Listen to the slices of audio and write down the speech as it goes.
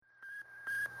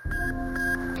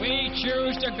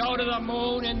choose to go to the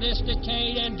moon in this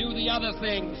decade and do the other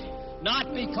things,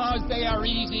 not because they are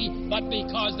easy, but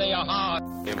because they are hard.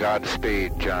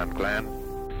 Godspeed, John Glenn.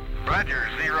 Roger,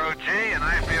 0G, and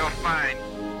I feel fine.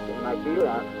 Getting my feet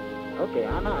out. Okay,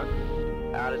 I'm out.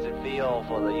 How does it feel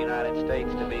for the United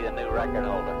States to be the new record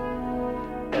holder?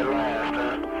 At last,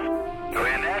 huh?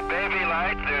 When that baby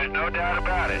lights, there's no doubt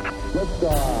about it.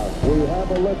 Liftoff. We have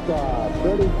a liftoff.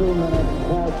 32 minutes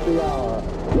past the hour.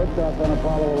 Liftoff on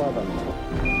Apollo 11.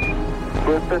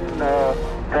 Houston,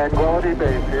 Tranquility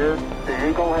Base here. The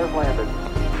Eagle has landed.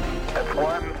 That's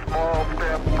one small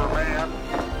step for man,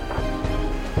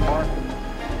 one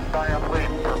giant leap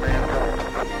for mankind.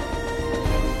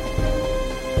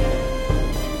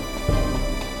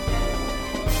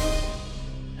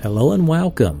 Hello and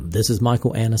welcome. This is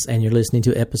Michael Annis, and you're listening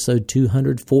to episode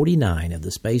 249 of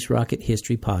the Space Rocket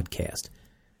History Podcast.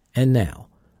 And now,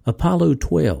 Apollo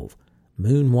 12,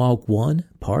 Moonwalk 1,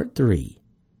 Part 3,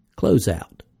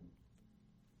 Closeout.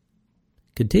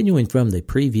 Continuing from the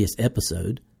previous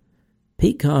episode,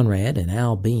 Pete Conrad and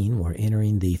Al Bean were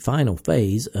entering the final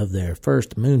phase of their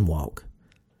first moonwalk.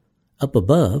 Up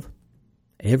above,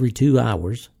 every 2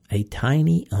 hours, a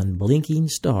tiny, unblinking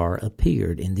star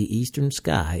appeared in the eastern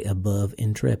sky above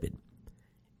Intrepid.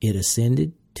 It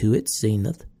ascended to its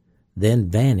zenith, then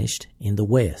vanished in the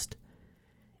west.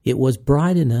 It was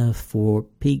bright enough for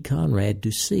Pete Conrad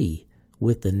to see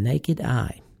with the naked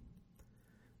eye.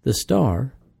 The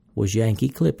star was Yankee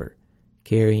Clipper,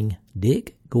 carrying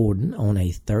Dick Gordon on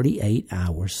a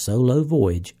 38-hour solo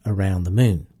voyage around the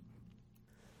moon.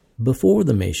 Before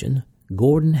the mission,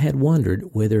 Gordon had wondered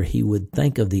whether he would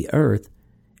think of the Earth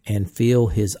and feel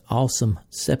his awesome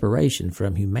separation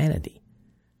from humanity.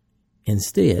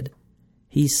 Instead,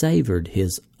 he savored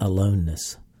his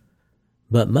aloneness.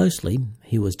 But mostly,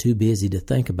 he was too busy to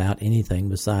think about anything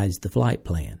besides the flight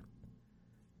plan.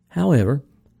 However,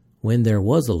 when there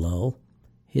was a lull,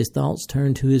 his thoughts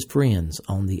turned to his friends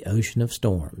on the ocean of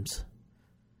storms.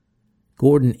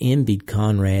 Gordon envied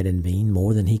Conrad and Bean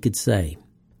more than he could say.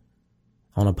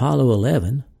 On Apollo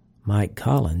 11, Mike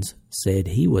Collins said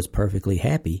he was perfectly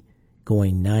happy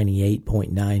going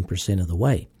 98.9% of the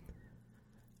way.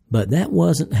 But that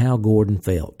wasn't how Gordon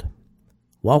felt.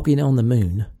 Walking on the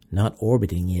moon, not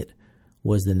orbiting it,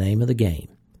 was the name of the game.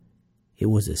 It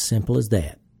was as simple as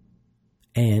that.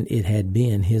 And it had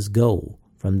been his goal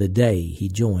from the day he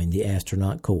joined the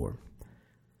astronaut corps.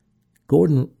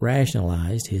 Gordon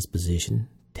rationalized his position,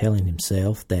 telling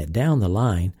himself that down the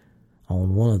line,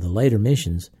 on one of the later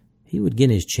missions, he would get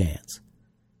his chance.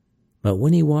 But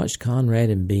when he watched Conrad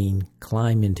and Bean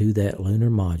climb into that lunar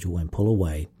module and pull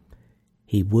away,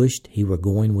 he wished he were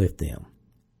going with them.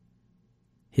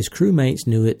 His crewmates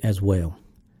knew it as well.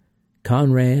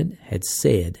 Conrad had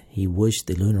said he wished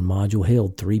the lunar module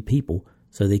held 3 people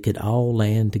so they could all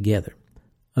land together.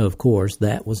 Of course,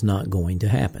 that was not going to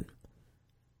happen.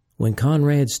 When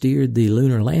Conrad steered the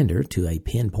lunar lander to a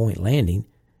pinpoint landing,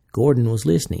 Gordon was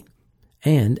listening.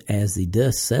 And as the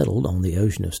dust settled on the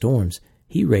ocean of storms,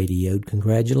 he radioed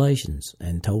congratulations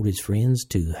and told his friends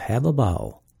to have a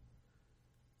ball.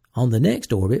 On the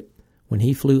next orbit, when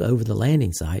he flew over the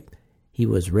landing site, he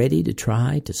was ready to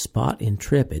try to spot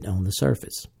Intrepid on the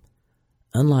surface.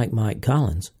 Unlike Mike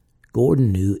Collins,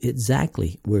 Gordon knew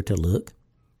exactly where to look,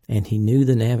 and he knew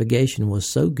the navigation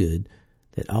was so good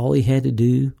that all he had to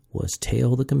do was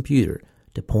tell the computer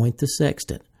to point the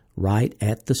sextant right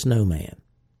at the snowman.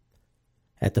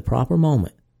 At the proper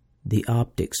moment, the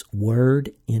optics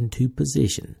whirred into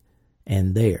position,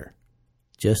 and there,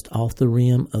 just off the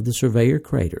rim of the Surveyor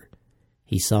crater,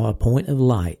 he saw a point of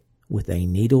light with a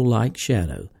needle-like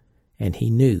shadow, and he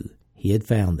knew he had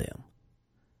found them.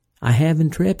 "I have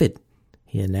Intrepid,"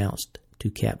 he announced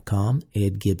to Capcom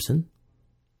Ed Gibson.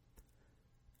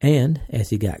 And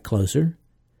as he got closer,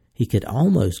 he could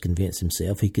almost convince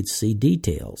himself he could see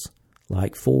details,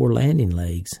 like 4 landing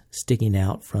legs sticking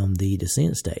out from the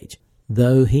descent stage,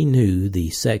 though he knew the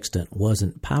sextant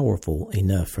wasn't powerful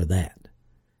enough for that.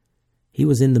 He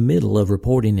was in the middle of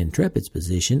reporting Intrepid's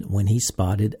position when he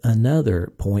spotted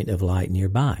another point of light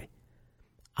nearby.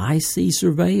 "I see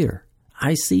Surveyor!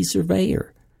 I see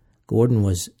Surveyor!" Gordon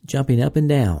was jumping up and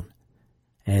down,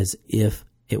 as if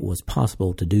it was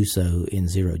possible to do so in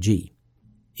 0G.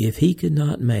 If he could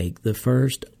not make the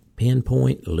first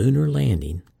pinpoint lunar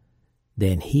landing,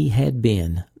 then he had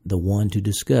been the one to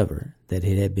discover that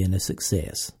it had been a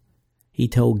success. He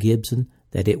told Gibson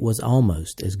that it was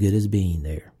almost as good as being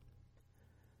there.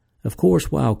 Of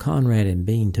course, while Conrad and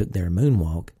Bean took their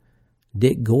moonwalk,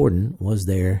 Dick Gordon was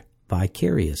there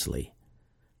vicariously.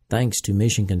 Thanks to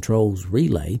Mission Control's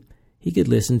relay, he could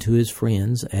listen to his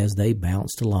friends as they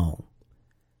bounced along.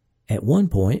 At one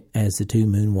point, as the two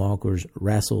moonwalkers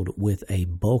wrestled with a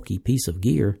bulky piece of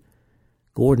gear,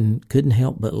 Gordon couldn't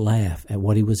help but laugh at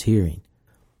what he was hearing.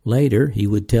 Later, he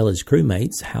would tell his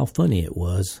crewmates how funny it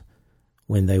was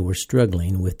when they were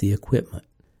struggling with the equipment.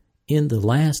 In the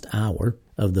last hour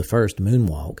of the first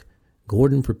moonwalk,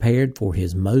 Gordon prepared for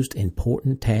his most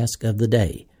important task of the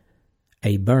day,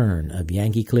 a burn of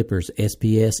Yankee Clipper's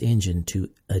SPS engine to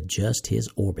adjust his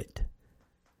orbit.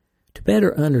 To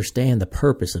better understand the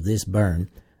purpose of this burn,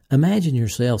 imagine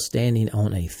yourself standing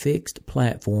on a fixed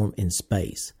platform in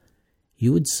space.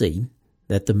 You would see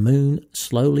that the moon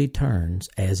slowly turns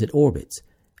as it orbits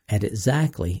at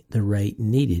exactly the rate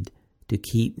needed to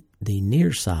keep the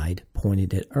near side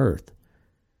pointed at Earth.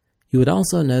 You would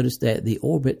also notice that the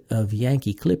orbit of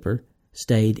Yankee Clipper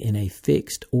stayed in a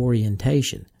fixed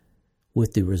orientation,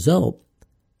 with the result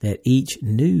that each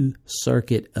new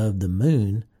circuit of the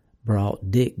moon brought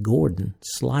Dick Gordon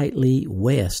slightly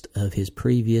west of his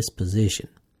previous position.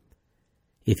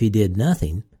 If he did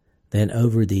nothing, then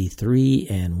over the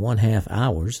 3.5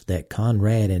 hours that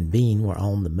Conrad and Bean were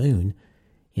on the moon,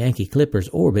 Yankee Clipper's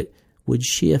orbit would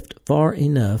shift far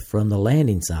enough from the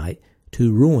landing site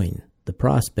to ruin the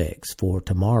prospects for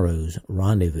tomorrow's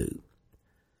rendezvous.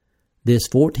 This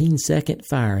 14-second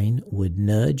firing would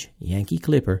nudge Yankee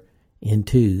Clipper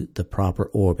into the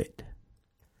proper orbit.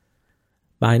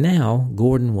 By now,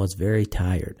 Gordon was very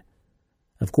tired.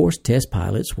 Of course, test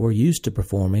pilots were used to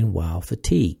performing while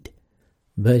fatigued,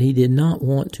 but he did not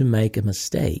want to make a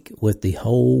mistake with the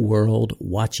whole world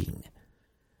watching.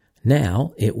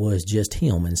 Now it was just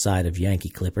him inside of Yankee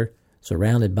Clipper,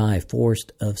 surrounded by a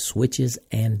forest of switches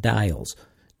and dials,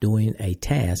 doing a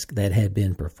task that had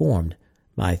been performed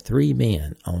by 3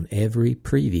 men on every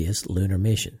previous lunar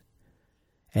mission.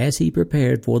 As he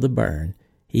prepared for the burn,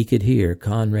 he could hear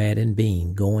Conrad and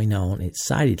Bean going on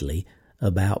excitedly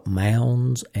about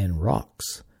mounds and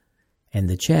rocks, and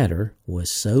the chatter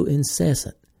was so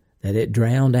incessant that it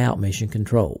drowned out Mission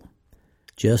Control,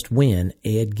 just when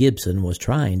Ed Gibson was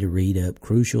trying to read up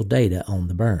crucial data on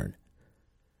the burn.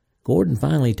 Gordon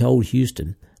finally told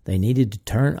Houston they needed to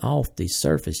turn off the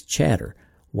surface chatter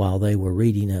while they were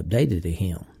reading up data to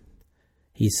him.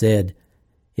 He said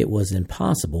it was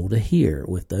impossible to hear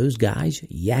with those guys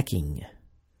yakking.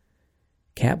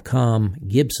 Capcom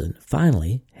Gibson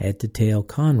finally had to tell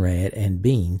Conrad and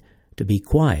Bean to be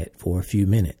quiet for a few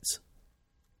minutes.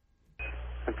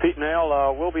 And Pete and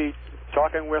Al, we'll be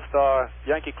talking with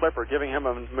Yankee Clipper, giving him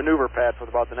a maneuver pad for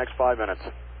about the next 5 minutes.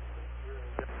 5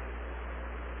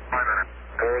 minutes.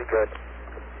 Very good.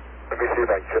 Let me see if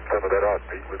I can chip some of that off,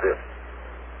 Pete, with this.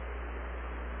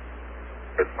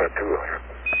 It's my tool here.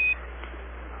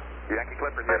 Yankee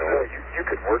Clipper, you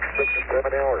could work 6 or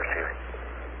 7 hours here.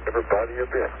 Never bother you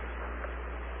a bit.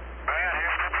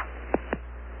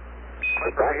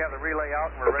 Clipper, we have the relay out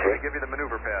and we're ready to give you the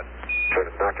maneuver pad. Try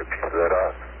to knock a piece of that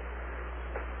off.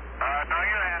 No,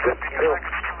 you have Just feel,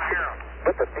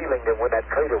 get the feeling that when that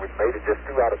crater was made, it just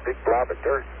threw out a big blob of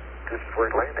dirt. This is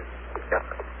where it landed. Yeah.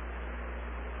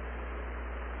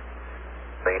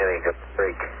 Man, it ain't got the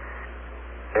break.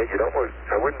 Hey,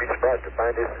 I wouldn't be surprised to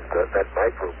find this is that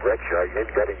micro breccia. You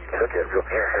ain't got any took it real.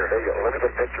 Here, there you go. Look at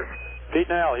the picture. Pete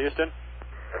and Al, Houston.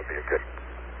 That'll be a good.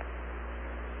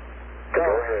 Go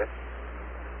ahead.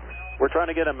 We're trying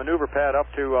to get a maneuver pad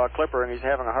up to Clipper, and he's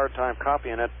having a hard time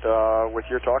copying it with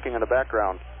your talking in the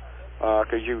background.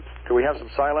 Could we have some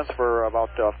silence for about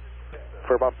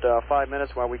 5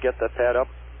 minutes while we get that pad up?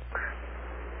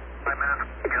 5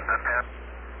 minutes to get that pad.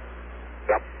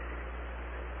 Yep.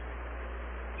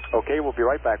 Okay, we'll be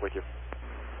right back with you.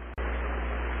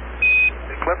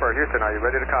 Clipper, Houston, are you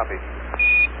ready to copy?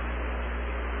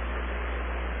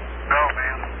 No,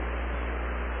 man.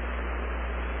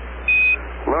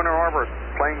 Lunar orbit,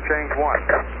 plane change 1,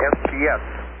 SPS.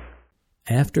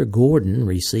 After Gordon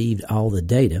received all the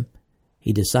data,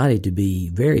 he decided to be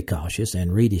very cautious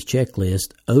and read his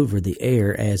checklist over the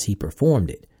air as he performed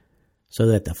it, so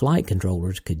that the flight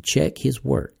controllers could check his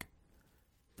work.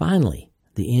 Finally,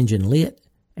 the engine lit,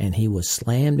 and he was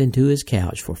slammed into his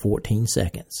couch for 14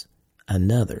 seconds.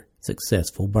 Another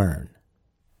successful burn.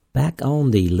 Back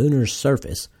on the lunar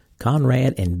surface,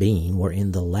 Conrad and Bean were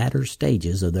in the latter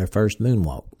stages of their first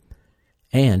moonwalk,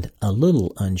 and a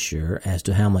little unsure as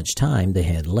to how much time they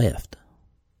had left.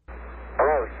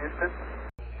 Hello, Houston?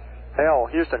 Al,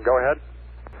 Houston, go ahead.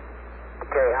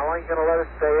 Okay, how long are you going to let us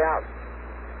stay out?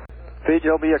 Pete,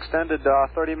 you'll be extended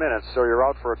 30 minutes, so you're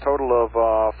out for a total of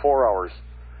 4 hours.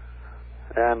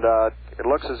 And it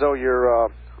looks as though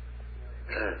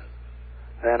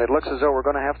we're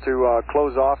going to have to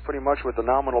close off pretty much with the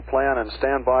nominal plan and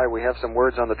stand by. We have some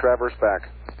words on the traverse back.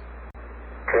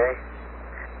 Okay.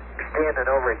 standing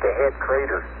over at the head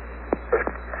crater.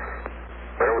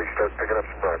 Why don't we start picking up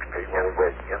some rocks, Pete, while we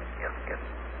wait? Yep.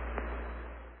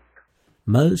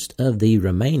 Most of the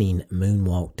remaining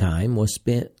moonwalk time was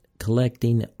spent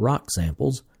collecting rock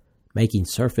samples, making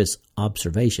surface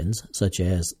observations such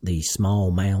as the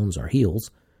small mounds or hills,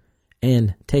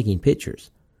 and taking pictures.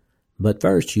 But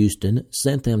first, Houston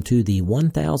sent them to the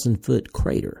 1,000-foot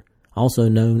crater, also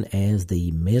known as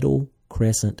the Middle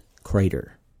Crescent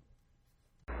Crater.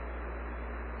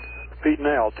 Pete and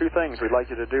Al, two things we'd like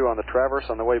you to do on the traverse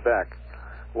on the way back.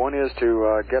 One is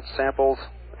to get samples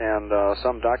and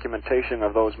some documentation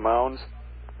of those mounds.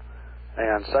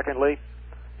 And secondly,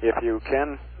 if you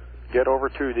can, get over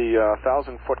to the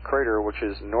 1,000-foot crater, which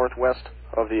is northwest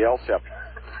of the LSEP,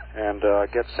 and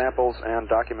get samples and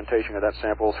documentation of that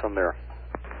samples from there.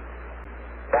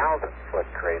 1,000-foot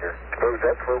crater. Suppose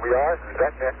that's where we are? Is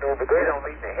that next over there? You don't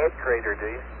mean the head crater, do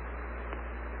you?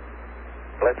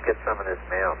 Let's get some of this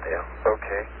mound, Dale.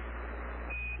 Okay.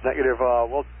 Negative.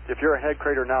 Well, if you're a head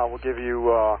crater now, we'll give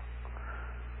you a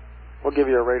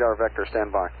radar vector.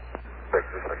 Stand by.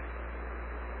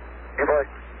 You've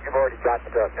already got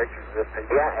pictures of this thing.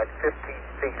 Yeah, at 15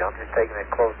 feet. I'm just taking it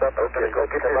close up. Okay, go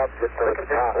get them up just to look at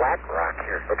this black rock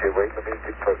here. Okay, wait. Let me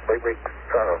get close. Wait.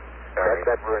 Uh-oh.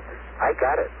 That ruined it. I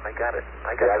got it. I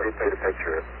didn't get a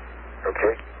picture of it.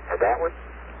 Okay. For that one?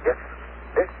 Yes.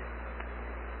 This.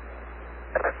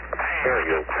 There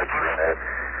you go.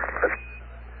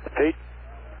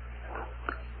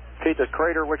 Pete, the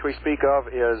crater which we speak of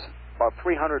is about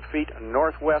 300 feet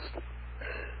northwest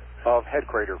of head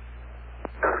crater.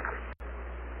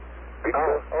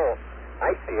 Oh,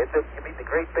 I see it. You mean the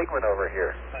great big one over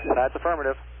here? That's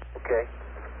affirmative. Okay.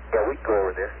 Yeah, we can go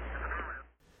over there.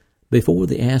 Before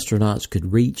the astronauts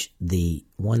could reach the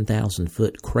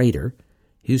 1,000-foot crater,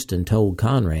 Houston told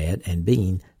Conrad and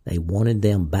Bean they wanted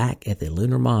them back at the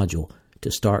lunar module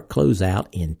to start closeout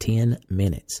in 10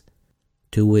 minutes.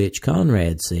 To which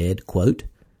Conrad said, quote,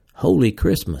 "Holy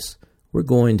Christmas, we're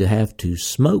going to have to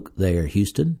smoke there,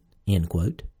 Houston," end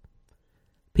quote.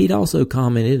 Pete also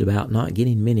commented about not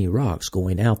getting many rocks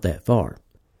going out that far.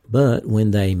 But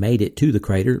when they made it to the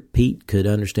crater, Pete could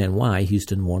understand why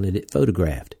Houston wanted it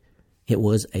photographed. It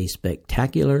was a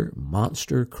spectacular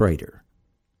monster crater.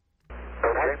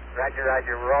 Okay,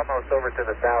 Roger. We're almost over to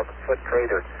the 1,000-foot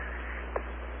crater.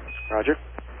 Roger.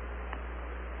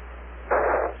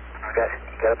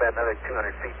 Got about another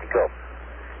 200 feet to go.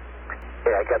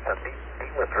 Yeah, I got some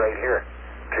neat ones right here.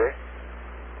 Okay.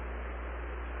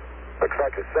 Looks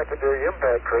like a secondary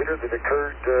impact crater that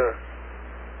occurred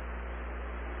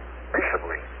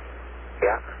recently.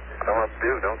 Yeah, some of them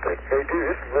do, don't they? They do.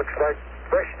 This looks like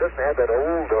fresh. It doesn't have that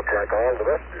old look like all the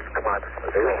rest do. Come on.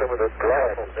 There's some of the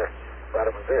glass there. A lot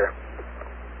of them there.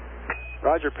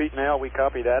 Roger, Pete and Al, we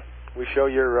copy that. We show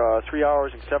you're 3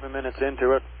 hours and 7 minutes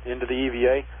into the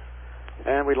EVA.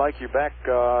 And we'd like you back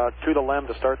to the LEM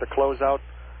to start the closeout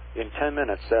in 10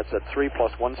 minutes. That's at 3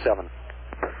 + 1 7.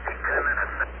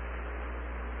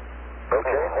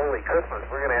 Okay, holy Christmas,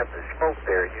 we're going to have to smoke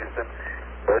there, Houston.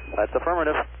 That's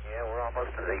affirmative. Yeah, we're almost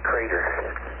to the crater.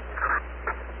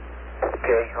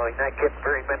 Okay, well, you're not getting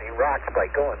very many rocks by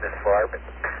going this far, but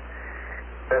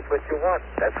that's what you want.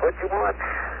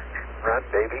 Run,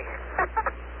 baby.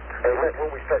 Hey, when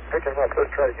we start picking them up,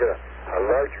 let's try to get a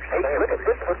larger sample. Hey, look at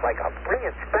this. Looks like a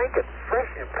brilliant, spanking,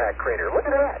 fresh impact crater. Look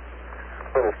at that.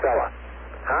 Little fella.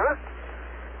 Huh?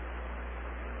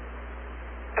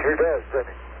 Sure does, doesn't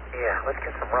it? Yeah, let's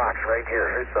get some rocks right here.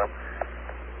 Here's some.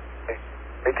 Hey,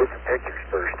 let me get some pictures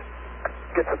first.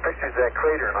 Get some pictures of that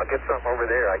crater, and I'll get some over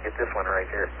there. I get this one right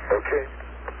here. Okay.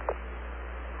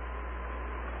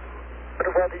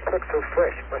 Wonder why these look so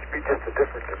fresh. Must be just a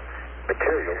difference in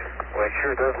materials. Well, it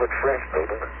sure does look fresh, though,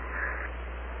 doesn't it?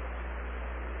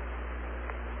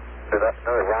 That's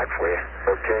another rock for you.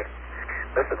 Okay.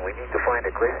 Listen, we need to find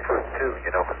a grapefruit, too,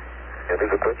 you know. Yeah,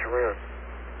 there's a bunch around.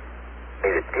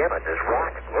 Hey, damn it, there's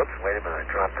rock. Whoops, wait a minute, I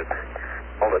dropped it.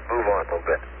 Hold it, move on a little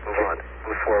bit. Move on,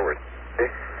 move forward. Okay.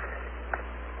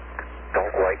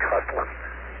 Don't like hustling.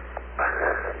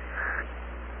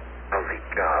 Holy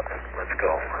God, let's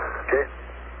go. Okay.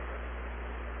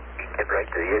 Get right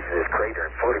to the edge of this crater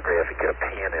and photograph it, get a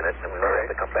pan in it, and we don't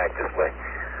have to come back this way.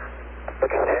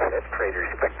 Look at that, that crater is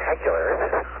spectacular,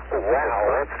 isn't it? Oh, wow,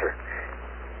 monster.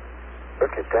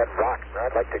 Look at that rock.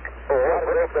 I'd like to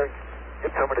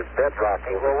get some of this bedrock.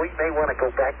 Hey, well, we may want to go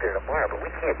back there tomorrow, but we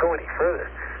can't go any further.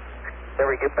 Then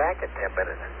we get back in 10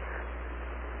 minutes.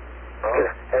 Oh.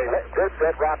 Hey, there's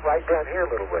bedrock right down here a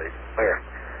little ways. Where?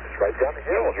 It's right down the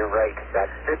hill. Hey, you're right. About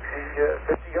 50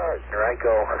 yards. Here I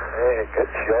go. Hey, good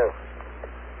show.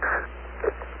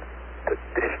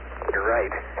 You're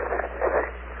right.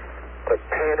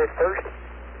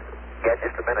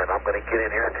 going to get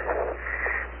in here.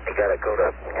 You got to go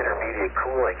to intermediate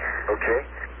cooling. Okay.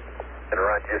 And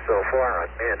run just so far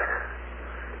on min.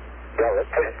 Yeah,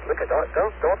 look at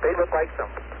those. Don't they look like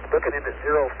some looking into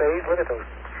zero phase? Look at those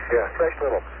fresh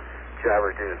little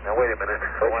jobber dudes. Now, wait a minute.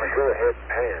 I want to go ahead and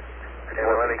pan. Yeah,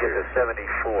 well, let me get to 74.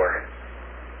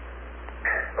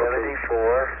 74.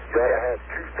 You got to have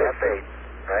 2 F8,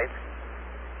 right?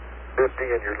 50,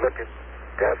 and you're looking.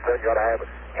 You got to have 8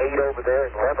 over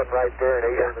there, and 11 right there, and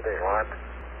 8 over there. One.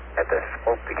 At the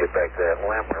smoke to get back to that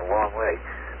lamp a long way.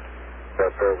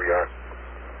 That's where we are.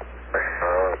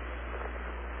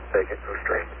 Take it, go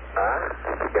straight.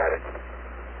 Got it.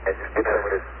 And just get over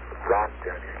this rock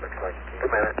down here. Looks like you can. A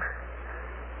minute.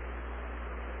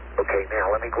 Okay,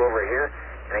 now let me go over here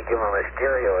and I give them a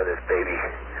stereo of this baby.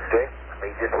 Okay. Let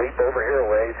me just leap over here a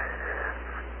ways.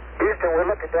 Houston, we're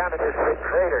looking down at this big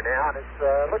crater now, and it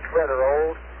looks rather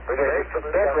old. We're going to hit some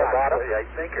bedrock bottom. I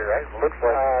think you're right. It looks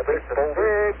like there's some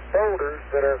big boulders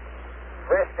that are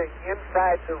resting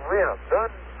inside the rim. None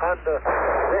on the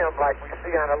rim like we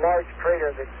see on a large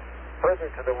crater that's further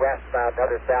to the west about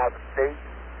another 1,000 feet.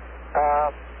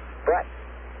 But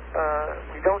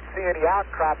we don't see any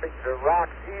outcroppings or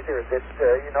rocks either that,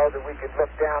 that we can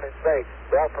look down and say,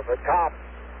 well, from the top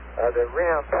of the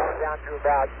rim down to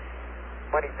about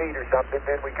 20 feet or something,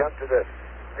 then we come to the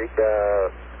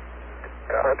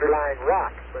underlying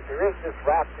rock. But there is this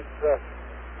rock that's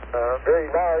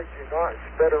very large and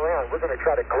spread around. We're going to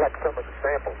try to collect some of the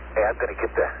samples. Hey, I'm going to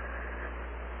get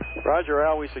that. Roger,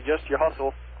 Al. We suggest you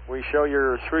hustle. We show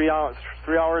your 3 hours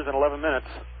and 11 minutes,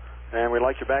 and we'd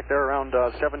like you back there around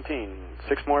 17.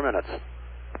 6 more minutes.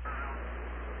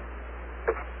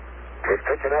 We're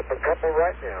picking up a couple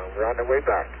right now. We're on the way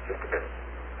back. Just a minute.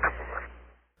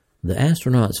 The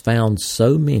astronauts found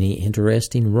so many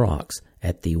interesting rocks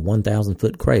at the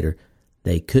 1,000-foot crater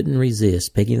they couldn't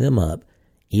resist picking them up,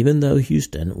 even though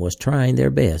Houston was trying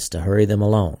their best to hurry them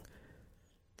along.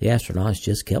 The astronauts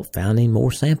just kept finding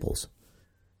more samples.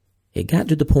 It got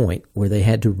to the point where they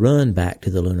had to run back to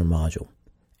the lunar module,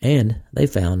 and they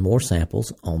found more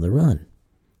samples on the run.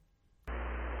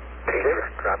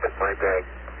 Peter, drop in my bag.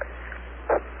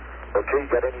 Okay, you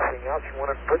got anything else you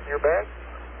want to put in your bag?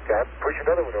 Got push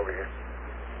another one over here.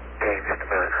 Okay, just a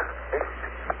minute.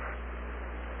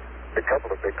 A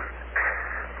couple of big.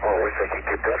 Oh, I wish I could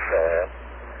get that far.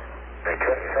 Hey,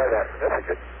 try that. That's a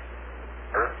good.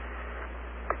 Huh?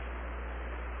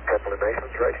 Couple of nice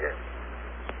ones right here.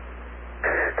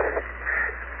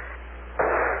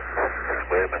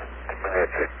 Wait a minute.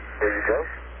 That's it. There you go.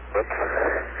 Whoops.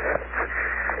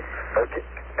 Okay.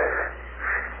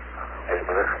 Wait a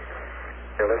minute.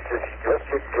 Yeah, let's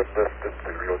just get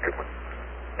the real good one.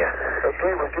 Yeah.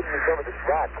 Okay, we'll give you some of this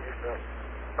rock.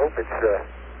 Hope it's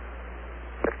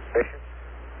mission.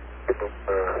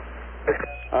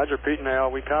 Roger, Pete and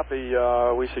Al, we copy.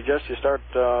 We suggest you start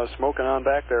smoking on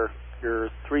back there. You're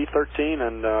 313,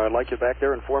 and I'd like you back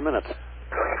there in 4 minutes.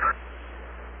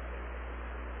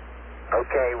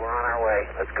 Okay, we're on our way.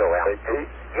 Let's go, Al. Hey, Pete?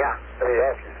 Yeah. Let me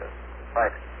ask you something.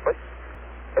 What?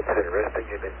 That's interesting.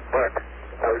 You did. Mark,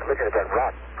 I was looking at that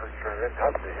rock perched on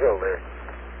top of the hill there.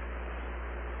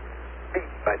 Beat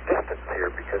by distance here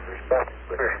because there's nothing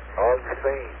but all the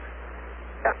same.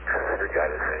 Yeah, I got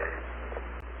it.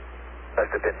 Must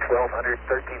have been 1,200,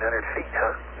 1,300 feet,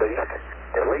 huh?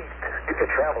 At least. You can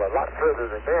travel a lot further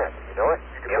than that. You know what?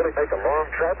 You can really make a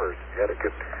long traverse. You got a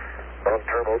good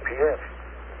long-term OPS.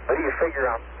 What do you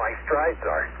figure on my strides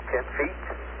are? 10 feet?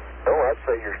 No, I'd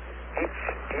say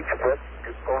each foot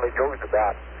only goes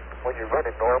about, when you're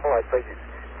running normal, I'd say you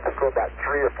go about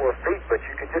 3 or 4 feet, but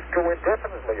you can just go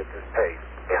indefinitely at this pace.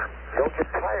 Yeah. You don't get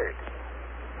tired.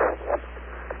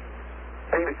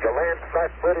 See, you land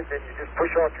flat-footed, then you just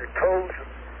push off your toes, and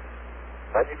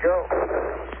on you go.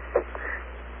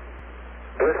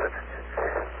 Listen,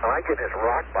 when I get in this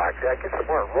rock box, I get some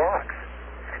more rocks.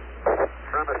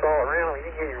 Run us all around, we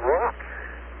didn't get any rocks.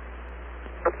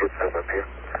 Let's get some up here.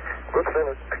 We'll fill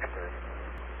it next time.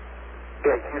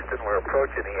 Yeah, Houston, we're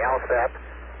approaching the ALSAP,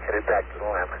 headed back to the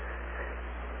limb.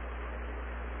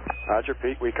 Roger,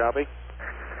 Pete, we copy.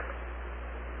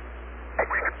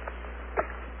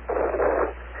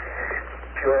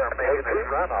 Sure, I'm making this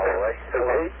run all the way.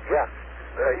 Hello? Yeah.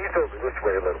 Ease over this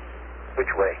way a little. Which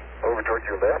way? Over towards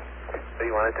your left? What do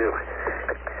you want to do?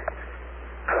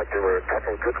 Looks like there were a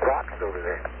couple of good rocks over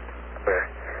there. Where?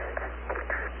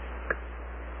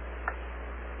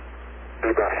 Be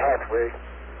about halfway.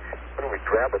 Why don't we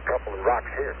grab a couple of rocks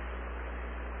here?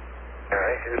 All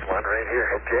right, here's one right here.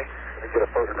 Okay. Let me get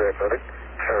a photograph of it.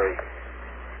 Hurry.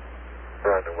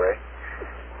 We're on the way.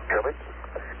 Coming.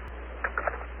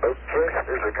 Okay,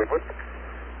 there's a good one.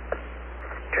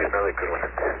 Here's another good one.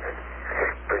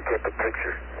 Forget the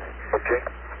picture. Okay?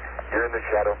 You're in the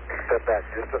shadow. Step back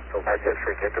just a little. I just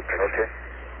forget the picture. Okay?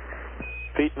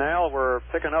 Pete and Al, we're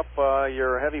picking up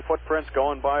your heavy footprints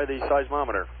going by the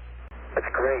seismometer. That's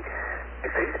great. You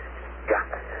see? Yeah.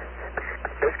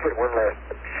 Let's get one last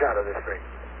shot of this thing.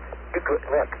 You good.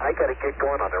 Look, I got to get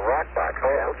going on the rock box. Oh,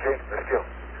 yeah, okay. Let's go.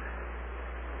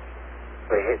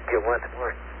 They hit you once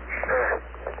more.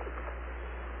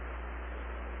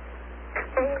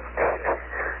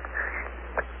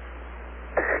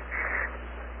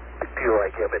 I feel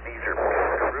like Ebenezer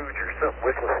Scrooge or something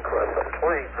whistling across the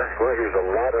plains. Well, there's a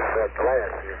lot of that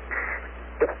glass here.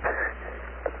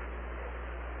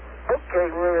 Okay,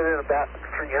 we're within about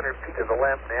 300 feet of the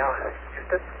lamp now.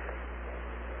 Houston?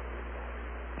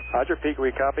 Roger, Pete,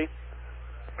 we copy.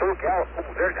 Look out.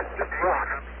 Oh, there's a rock.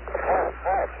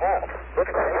 Fall. Look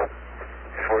at that.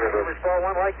 I've never saw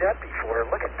one like that before.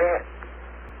 Look at that.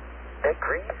 That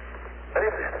green? What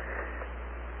is it?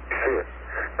 You see it?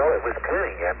 No, it was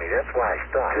grinning at me. That's why I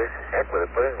stopped. Heck with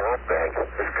it. Put it in the rock bag.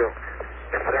 Let's go.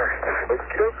 Yes, sir. Let's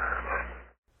go.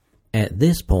 At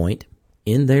this point,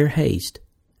 in their haste,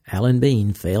 Alan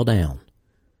Bean fell down.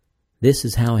 This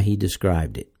is how he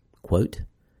described it. Quote,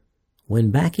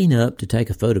 "When backing up to take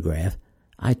a photograph,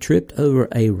 I tripped over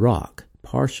a rock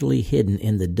partially hidden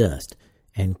in the dust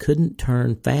and couldn't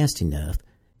turn fast enough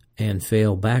and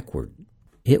fell backward.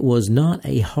 It was not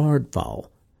a hard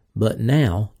fall, but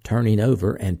now turning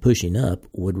over and pushing up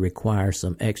would require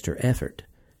some extra effort,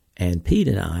 and Pete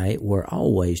and I were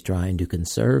always trying to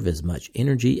conserve as much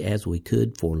energy as we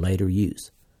could for later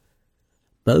use.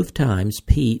 Both times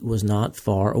Pete was not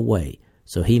far away,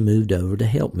 so he moved over to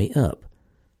help me up.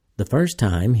 The first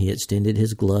time he extended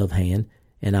his glove hand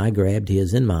and I grabbed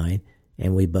his in mine,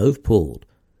 and we both pulled.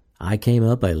 I came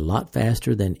up a lot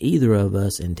faster than either of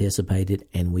us anticipated,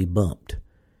 and we bumped.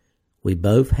 We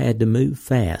both had to move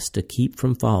fast to keep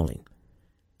from falling.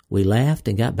 We laughed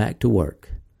and got back to work.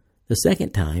 The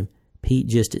second time, Pete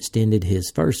just extended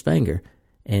his first finger,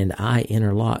 and I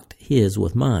interlocked his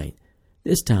with mine.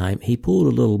 This time, he pulled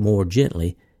a little more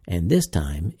gently, and this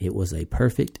time, it was a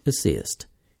perfect assist."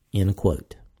 End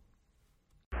quote.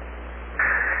 Wait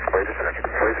a second.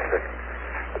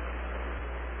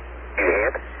 You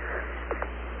hand?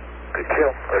 Good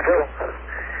kill. Let's go.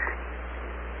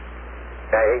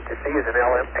 I hate to see is an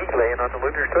LMP laying on the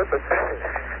lunar surface.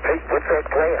 Hey, what's that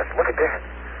glass? Look at that.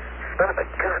 Son of a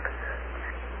gun.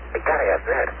 They gotta have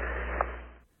that.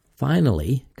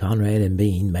 Finally, Conrad and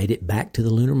Bean made it back to the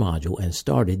lunar module and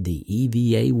started the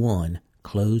EVA-1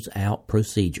 close-out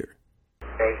procedure.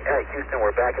 Hey, Houston,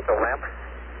 we're back at the lamp.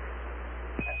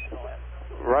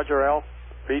 Roger, Al.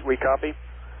 Pete, we copy.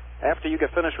 After you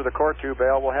get finished with the core tube,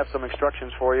 Al, we'll have some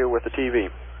instructions for you with the TV.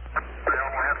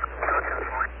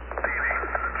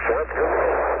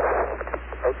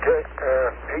 Okay,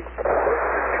 Pete,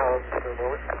 columns for a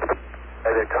moment.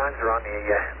 The times are on the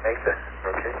Mesa.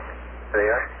 Okay. They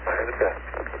are?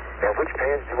 Now, which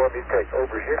pans do you want me to take?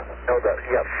 Over here? No,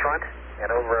 front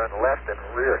and over on the left and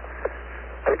rear.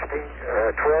 16,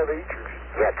 12 each?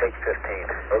 Yeah, take 15.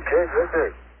 Okay,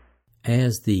 good.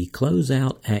 As the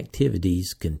closeout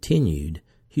activities continued,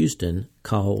 Houston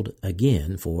called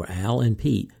again for Al and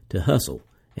Pete to hustle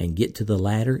and get to the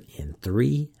ladder in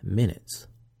 3 minutes.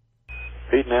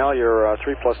 Pete and Al, you're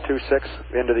 3 + 2, 6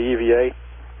 into the EVA.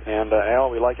 And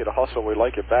Al, we like you to hustle. We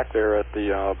like you back there at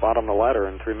the bottom of the ladder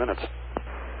in 3 minutes.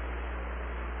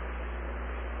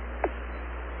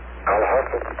 I'll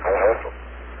hustle.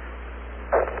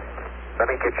 Let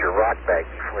me get your rock bag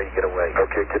before you get away.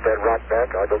 Okay, get that rock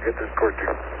back. I'll go get this cord tube.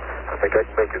 I think I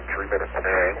can make it in 3 minutes. All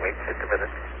right, wait just a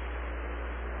minute.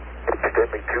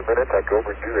 Extend me 2 minutes. I go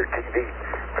over and do their TV.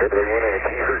 Maybe they want a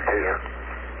TV too.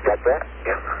 Got that?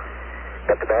 Yeah.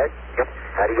 Got the bag? Yep.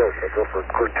 Adios. I go for a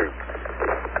cord tube.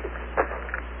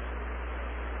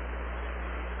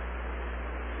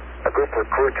 I go for a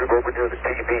cord tube over near the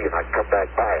TV and I come back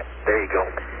by it. There you go.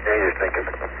 Now you're thinking.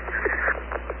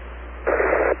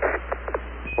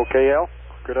 Okay, Al?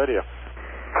 Good idea.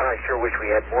 I sure wish we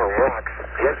had more rocks.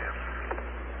 Yes?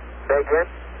 Say again?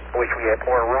 Wish we had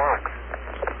more rocks.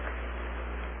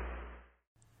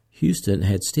 Houston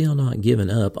had still not given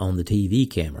up on the TV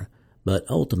camera, but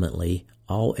ultimately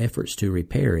all efforts to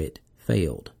repair it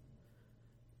failed.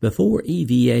 Before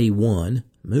EVA-1,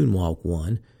 Moonwalk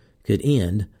 1, could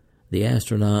end, the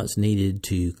astronauts needed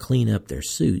to clean up their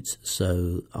suits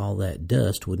so all that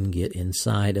dust wouldn't get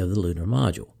inside of the lunar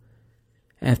module.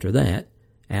 After that,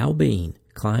 Al Bean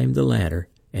climbed the ladder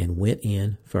and went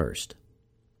in first.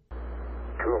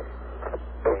 Cool.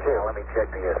 Okay, let me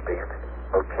check the S-band.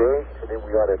 Okay, and then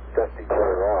we ought to dust each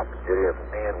other off. It is.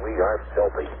 Man, we are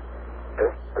filthy.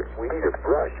 We need a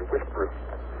brush, a whisper.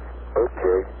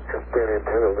 Okay, S-band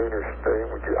antenna, lunar string.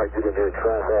 I get in there and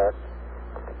try that.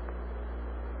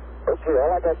 Okay,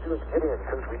 all I got to do is get in as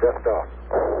soon as we dust off.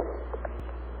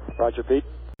 Roger, Pete.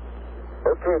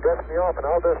 Okay, dust me off and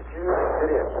I'll dust you.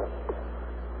 Get in.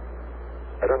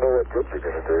 I don't know what good you're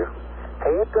going to do.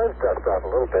 Hey, it does dust off a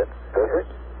little bit. Does it?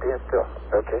 Stand still.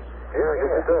 Okay. Yeah,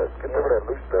 yes it does. Get some of that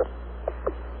loose stuff.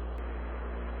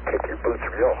 Kick your boots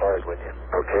real hard, wouldn't you?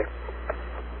 Okay.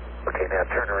 Okay, now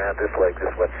turn around this leg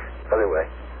this way. Other way.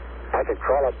 I could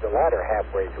crawl up the ladder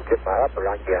halfway to get my upper.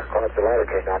 Yeah, crawl up the ladder,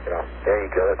 okay, knock it off. There you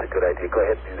go. That's a good idea. Go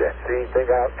ahead and do that. See anything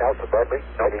else above me?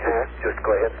 No, just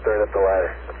go ahead and start up the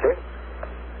ladder. Okay?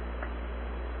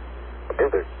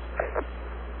 Hither.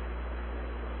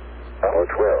 Oh,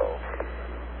 12.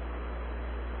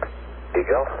 There you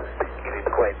go. You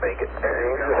didn't quite make it. There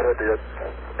you go.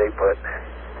 Stay put.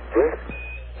 Okay?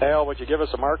 Al, would you give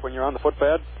us a mark when you're on the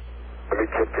footpad? Let me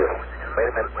check this. Wait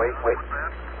a minute. Wait.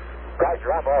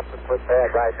 Roger, I'm off the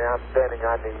footpad right now. I'm standing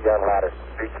on the ladder.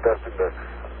 Beach dusting the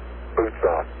boots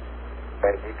off.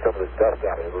 Trying to keep some of the dust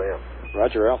out of the limb.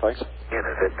 Roger, Al, thanks. Yeah,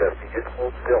 is it dusty? Just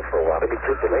hold still for a while. Let me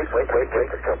check the wait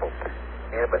a couple.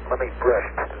 Yeah, but let me brush.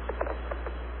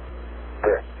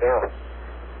 There. Now,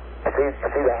 you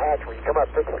see the hatch? When you come up,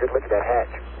 take a good look at that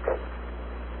hatch.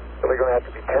 We're going to have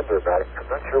to be tender about it. I'm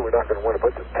not sure we're not going to want to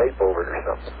put some tape over it or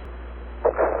something.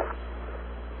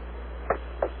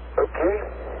 Okay.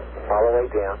 All the way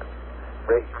down.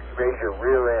 Raise your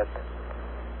rear end.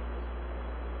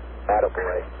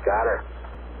 Attaboy. Got her.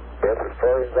 That's as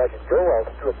far as I can go. I'll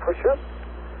do a push-up.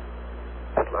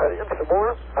 Slide in some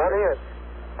more. On in.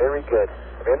 Very good.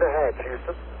 In the hatch,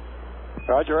 Houston.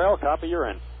 Roger, Al. Copy, you're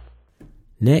in.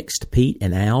 Next, Pete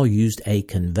and Al used a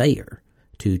conveyor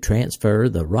to transfer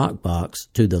the rock box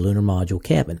to the lunar module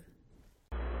cabin.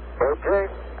 Okay.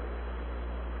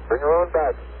 Bring her on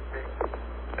back.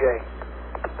 Okay.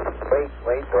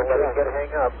 Wait. Don't let it get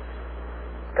hang up.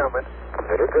 Coming.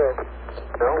 Let her go.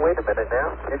 No, wait a minute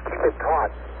now. Just keep it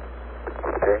taut.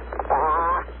 Okay.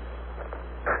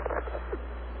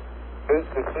 Hey,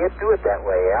 you can't do it that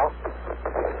way, Al.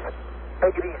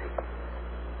 Take it easy.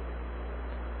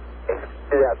 Hey,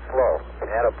 do that slow.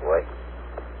 Attaboy.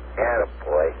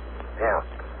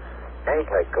 Now you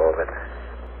let go of it.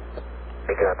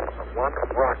 You got one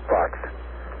rock box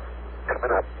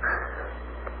coming up.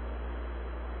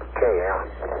 Okay, Al.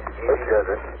 Easy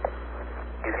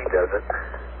does it.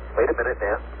 Wait a minute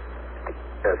now.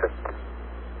 Does it?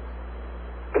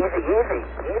 Easy.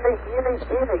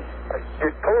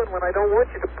 You're pulling when I don't want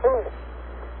you to pull.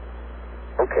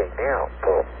 Okay, now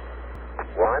pull.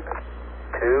 1,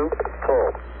 2,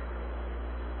 pull.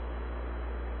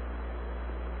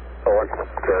 Oh,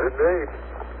 got it made.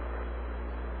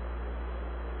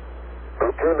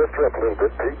 Okay, lift her up a little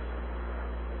bit, Pete.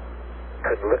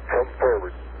 And come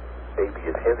forward. Maybe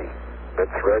it's heavy.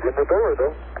 That's right in the door,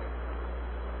 though.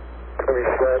 Let me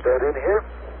slide that in here.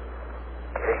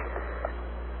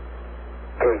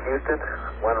 Okay, Houston,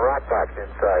 one rock box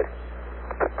inside.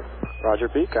 Roger,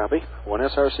 Pete, copy. 1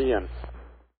 SRC in.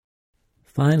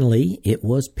 Finally, it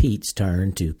was Pete's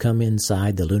turn to come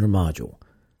inside the lunar module,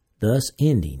 thus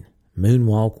ending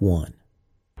Moonwalk 1.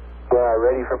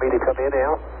 Ready for me to come in,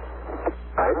 Al?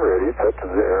 I'm ready. It's up to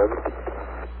them.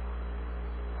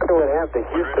 I know what happened to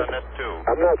Houston.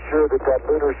 I'm not sure that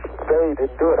lunar stay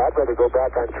didn't do it. I'd rather go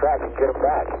back on track and get him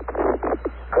back.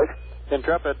 Chris?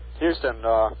 Intrepid, Houston,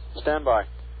 stand by.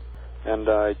 And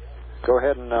go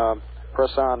ahead and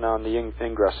press on the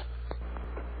ingress.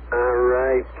 All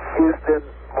right, Houston,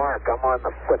 Mark, I'm on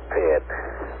the footpad.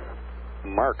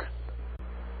 Mark.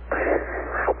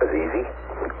 That was easy.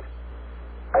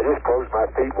 I just closed my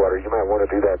feet water. You might want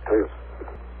to do that too.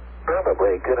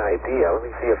 Probably a good idea. Let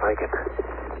me see if I can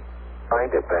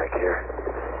find it back here.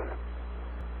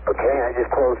 Okay, I just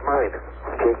closed mine.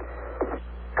 Okay.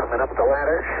 Coming up the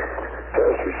ladder.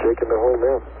 Gosh, you're shaking the whole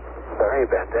limb. Sorry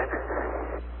about that.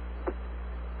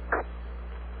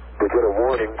 We get a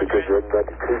warning because you haven't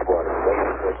got the feet water.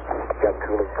 It's got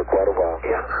cooling for quite a while.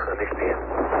 Yeah, understand.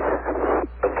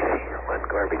 Okay, one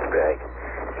garbage bag.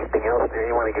 Anything else there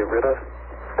you want to get rid of?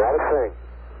 Not a thing.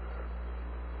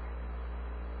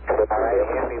 All right,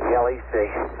 hand me the LEC.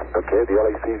 Okay, the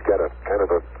LEC's got a kind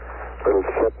of a little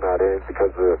slip knot in it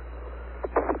because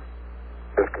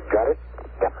got it?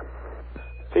 Yeah.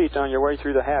 Pete, on your way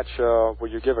through the hatch,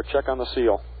 will you give a check on the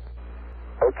seal?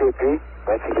 Okay, Pete.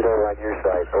 Let you get over on your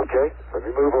side. Okay? Let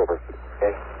me move over.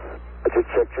 Okay. I just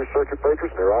checked your circuit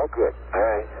breakers, and they're all good. All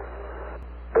right.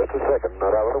 Just a second. I'm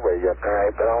not out of the way yet. All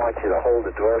right, but I want you to hold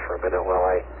the door for a minute while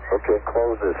I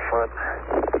close this front.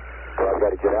 Well, I've got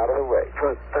to get out of the way.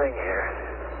 Front thing here.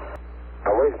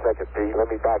 Now, wait a second, Pete. Let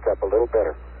me back up a little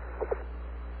better.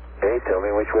 Okay, tell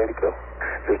me which way to go.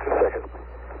 Just a second.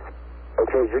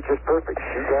 Okay, you're just perfect.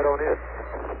 Shoot right on in.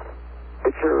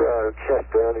 Put your chest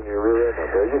down in your rear end.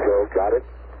 There you go. Got it.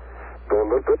 Go a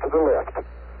little bit to the left.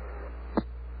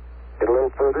 Get a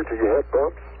little further till your head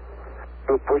bumps.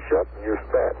 Do a push up and you're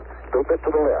fat. A little bit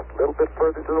to the left. A little bit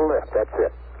further to the left. That's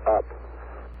it. Up.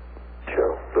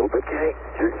 Show. A little bit. Okay.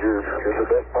 You're in the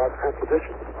best possible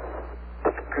position.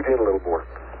 Just scoot in a little more.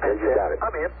 There you got it.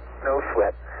 I'm in. No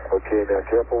sweat. Okay, now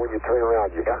careful when you turn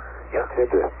around. You tend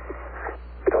to.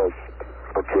 Because,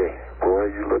 okay, boy,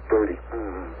 you look dirty.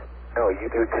 No, you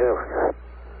do too.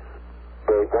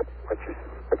 Wait, what's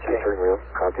your turn around?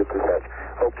 I'll get this hatch.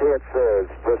 Okay, it says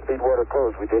just speed water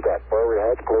closed. We did that. Forward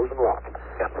hatch, close and lock.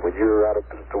 Yeah. When you're out of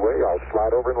the way, I'll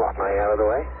slide over and lock. Am I out of the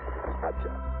way?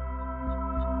 Gotcha.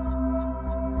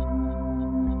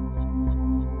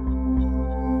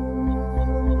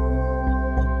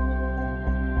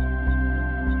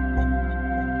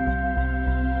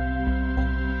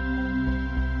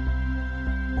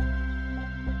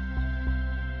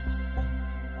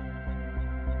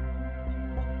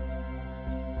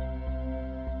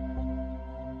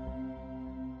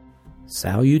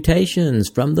 Salutations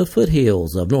from the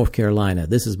foothills of North Carolina.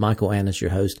 This is Michael Annis, your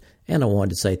host, and I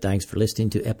wanted to say thanks for listening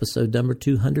to episode number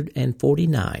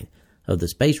 249 of the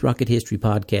Space Rocket History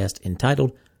Podcast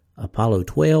entitled Apollo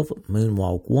 12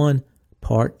 Moonwalk 1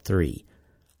 Part 3.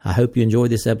 I hope you enjoyed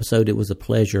this episode. It was a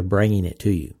pleasure bringing it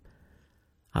to you.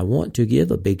 I want to give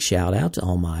a big shout out to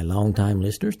all my longtime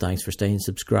listeners. Thanks for staying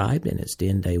subscribed and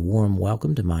extend a warm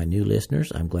welcome to my new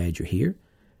listeners. I'm glad you're here.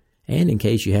 And in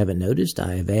case you haven't noticed,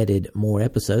 I have added more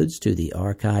episodes to the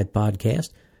archive podcast.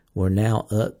 We're now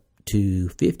up to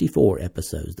 54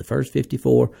 episodes. The first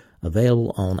 54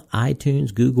 available on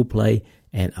iTunes, Google Play,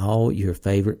 and all your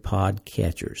favorite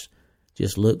podcatchers.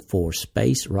 Just look for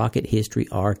Space Rocket History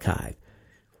Archive.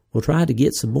 We'll try to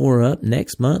get some more up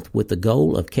next month with the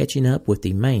goal of catching up with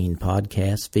the main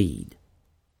podcast feed.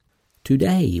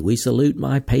 Today, we salute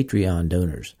my Patreon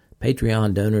donors.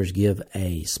 Patreon donors give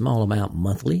a small amount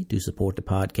monthly to support the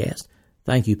podcast.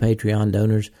 Thank you, Patreon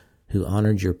donors who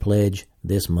honored your pledge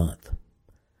this month.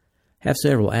 Have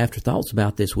several afterthoughts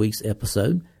about this week's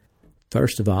episode.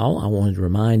 First of all, I wanted to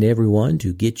remind everyone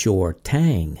to get your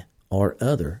Tang or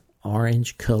other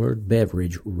orange-colored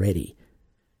beverage ready.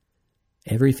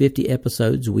 Every 50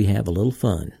 episodes, we have a little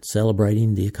fun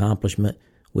celebrating the accomplishment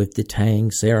with the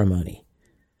Tang ceremony.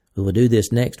 We will do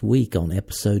this next week on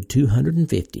episode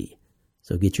 250,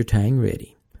 so get your Tang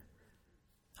ready.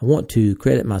 I want to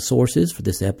credit my sources for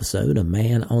this episode: A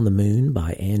Man on the Moon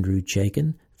by Andrew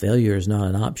Chaikin, Failure is Not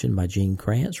an Option by Gene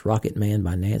Kranz, Rocket Man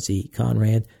by Nancy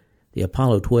Conrad, the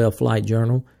Apollo 12 Flight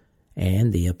Journal,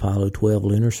 and the Apollo 12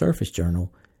 Lunar Surface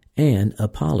Journal, and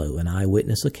Apollo, an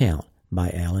Eyewitness Account by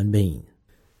Alan Bean.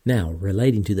 Now,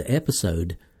 relating to the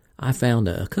episode, I found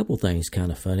a couple things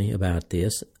kind of funny about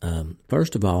this.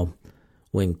 First of all,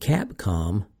 when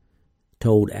Capcom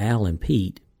told Al and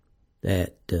Pete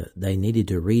that they needed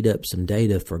to read up some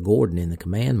data for Gordon in the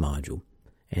command module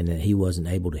and that he wasn't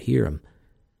able to hear them,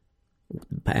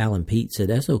 Al and Pete said,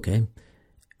 that's okay,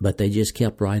 but they just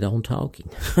kept right on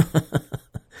talking.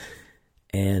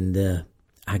 And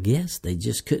I guess they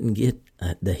just couldn't get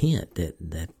the hint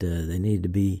that they needed to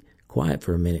be quiet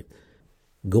for a minute.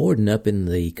 Gordon up in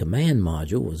the command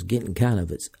module was getting kind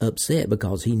of upset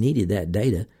because he needed that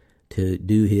data to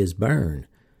do his burn.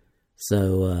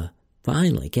 So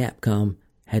finally, Capcom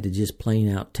had to just plain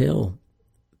out tell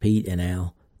Pete and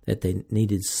Al that they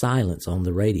needed silence on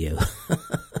the radio.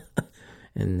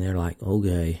 And they're like,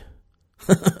 okay.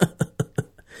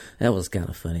 That was kind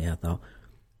of funny, I thought.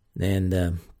 And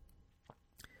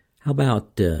how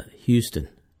about Houston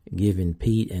giving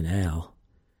Pete and Al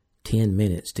 10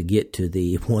 minutes to get to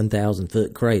the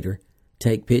 1,000-foot crater,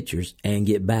 take pictures, and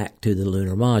get back to the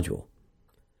lunar module?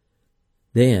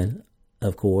 Then,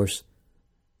 of course,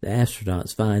 the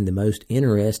astronauts find the most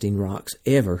interesting rocks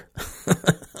ever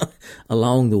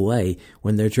along the way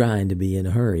when they're trying to be in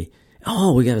a hurry.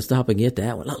 Oh, we got to stop and get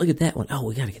that one. Look at that one. Oh,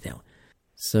 we got to get that one.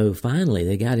 So finally,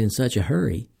 they got in such a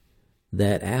hurry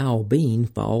that Al Bean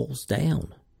falls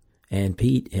down, and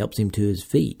Pete helps him to his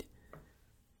feet.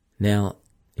 Now,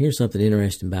 here's something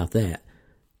interesting about that.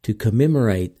 To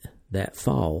commemorate that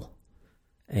fall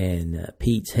and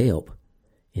Pete's help,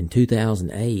 in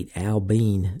 2008, Al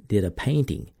Bean did a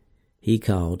painting he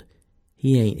called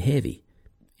He Ain't Heavy,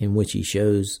 in which he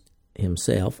shows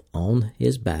himself on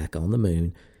his back on the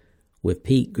moon with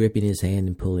Pete gripping his hand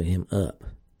and pulling him up.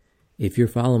 If you're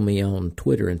following me on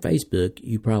Twitter and Facebook,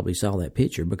 you probably saw that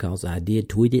picture because I did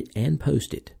tweet it and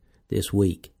post it this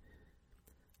week.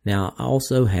 Now, I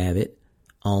also have it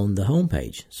on the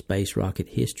homepage,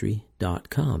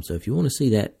 spacerockethistory.com. So if you want to see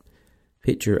that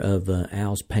picture of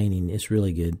Al's painting, it's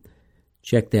really good.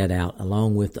 Check that out,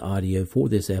 along with the audio for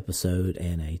this episode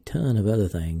and a ton of other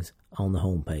things on the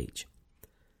homepage.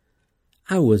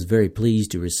 I was very pleased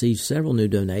to receive several new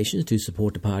donations to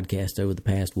support the podcast over the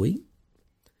past week.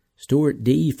 Stuart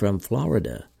D. from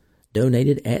Florida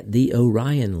donated at the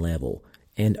Orion level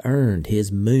and earned his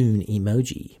moon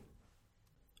emoji.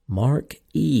 Mark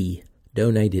E.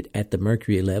 donated at the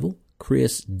Mercury level.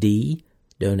 Chris D.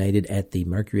 donated at the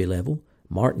Mercury level.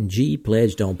 Martin G.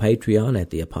 pledged on Patreon at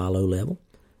the Apollo level.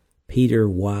 Peter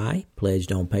Y.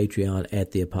 pledged on Patreon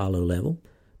at the Apollo level.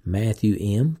 Matthew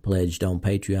M. pledged on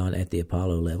Patreon at the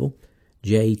Apollo level.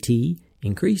 J.T.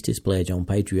 increased his pledge on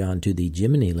Patreon to the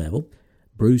Gemini level.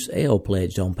 Bruce L.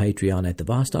 pledged on Patreon at the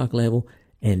Vostok level.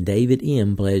 And David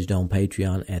M. pledged on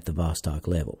Patreon at the Vostok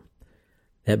level.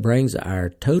 That brings our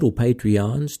total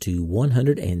Patreons to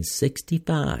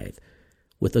 165,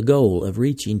 with a goal of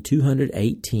reaching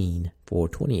 218 for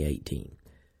 2018.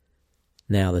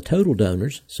 Now, the total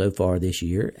donors so far this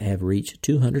year have reached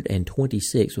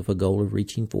 226, with a goal of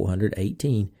reaching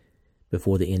 418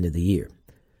 before the end of the year.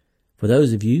 For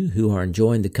those of you who are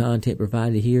enjoying the content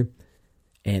provided here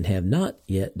and have not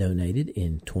yet donated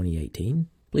in 2018,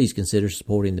 please consider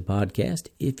supporting the podcast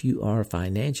if you are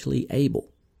financially able.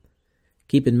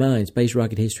 Keep in mind, Space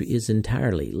Rocket History is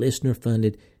entirely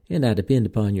listener-funded, and I depend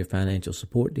upon your financial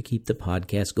support to keep the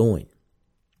podcast going.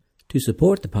 To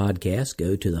support the podcast,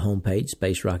 go to the homepage,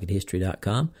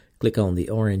 spacerockethistory.com, click on the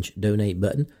orange Donate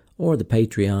button or the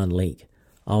Patreon link.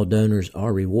 All donors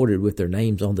are rewarded with their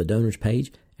names on the donors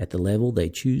page at the level they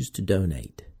choose to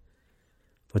donate.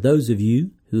 For those of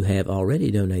you who have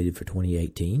already donated for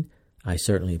 2018, I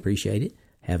certainly appreciate it.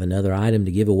 Have another item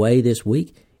to give away this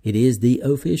week. It is the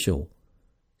official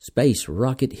Space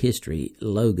Rocket History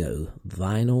logo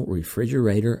vinyl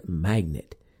refrigerator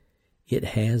magnet. It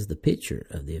has the picture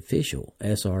of the official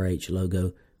SRH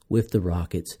logo with the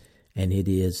rockets, and it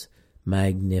is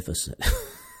magnificent.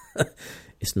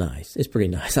 It's nice. It's pretty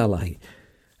nice. I like it.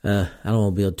 I don't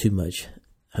want to build too much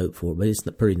hope for it, but it's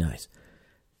pretty nice.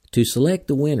 To select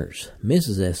the winners,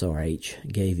 Mrs.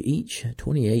 SRH gave each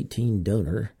 2018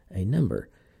 donor a number.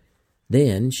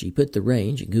 Then she put the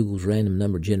range in Google's random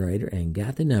number generator and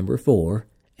got the number for,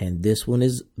 and this one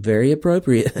is very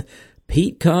appropriate,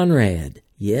 Pete Conrad.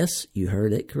 Yes, you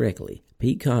heard it correctly.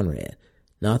 Pete Conrad,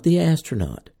 not the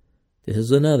astronaut. This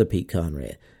is another Pete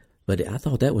Conrad. But I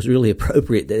thought that was really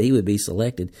appropriate that he would be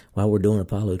selected while we're doing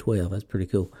Apollo 12. That's pretty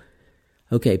cool.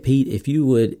 Okay, Pete, if you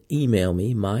would email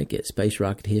me, Mike at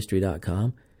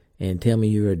spacerockethistory.com, and tell me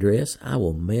your address, I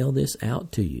will mail this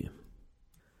out to you.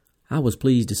 I was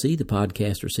pleased to see the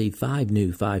podcast receive 5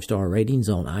 new 5-star ratings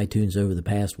on iTunes over the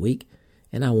past week,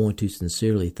 and I want to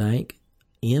sincerely thank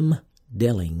M.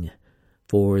 Delling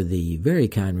for the very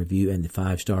kind review and the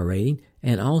 5-star rating,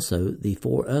 and also the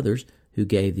 4 others who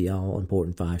gave the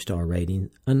all-important 5-star rating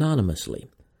anonymously.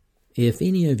 If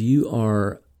any of you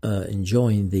are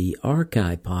enjoying the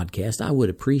Archive podcast, I would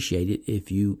appreciate it if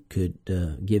you could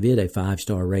give it a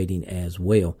 5-star rating as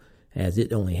well, as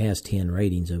it only has 10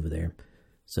 ratings over there.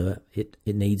 So it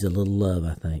needs a little love,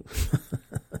 I think.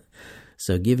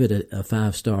 So give it a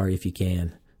 5-star if you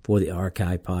can for the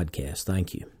Archive podcast.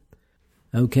 Thank you.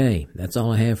 Okay, that's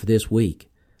all I have for this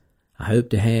week. I hope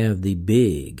to have the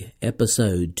big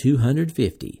episode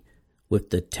 250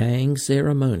 with the Tang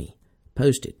ceremony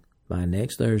posted by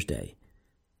next Thursday.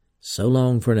 So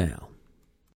long for now.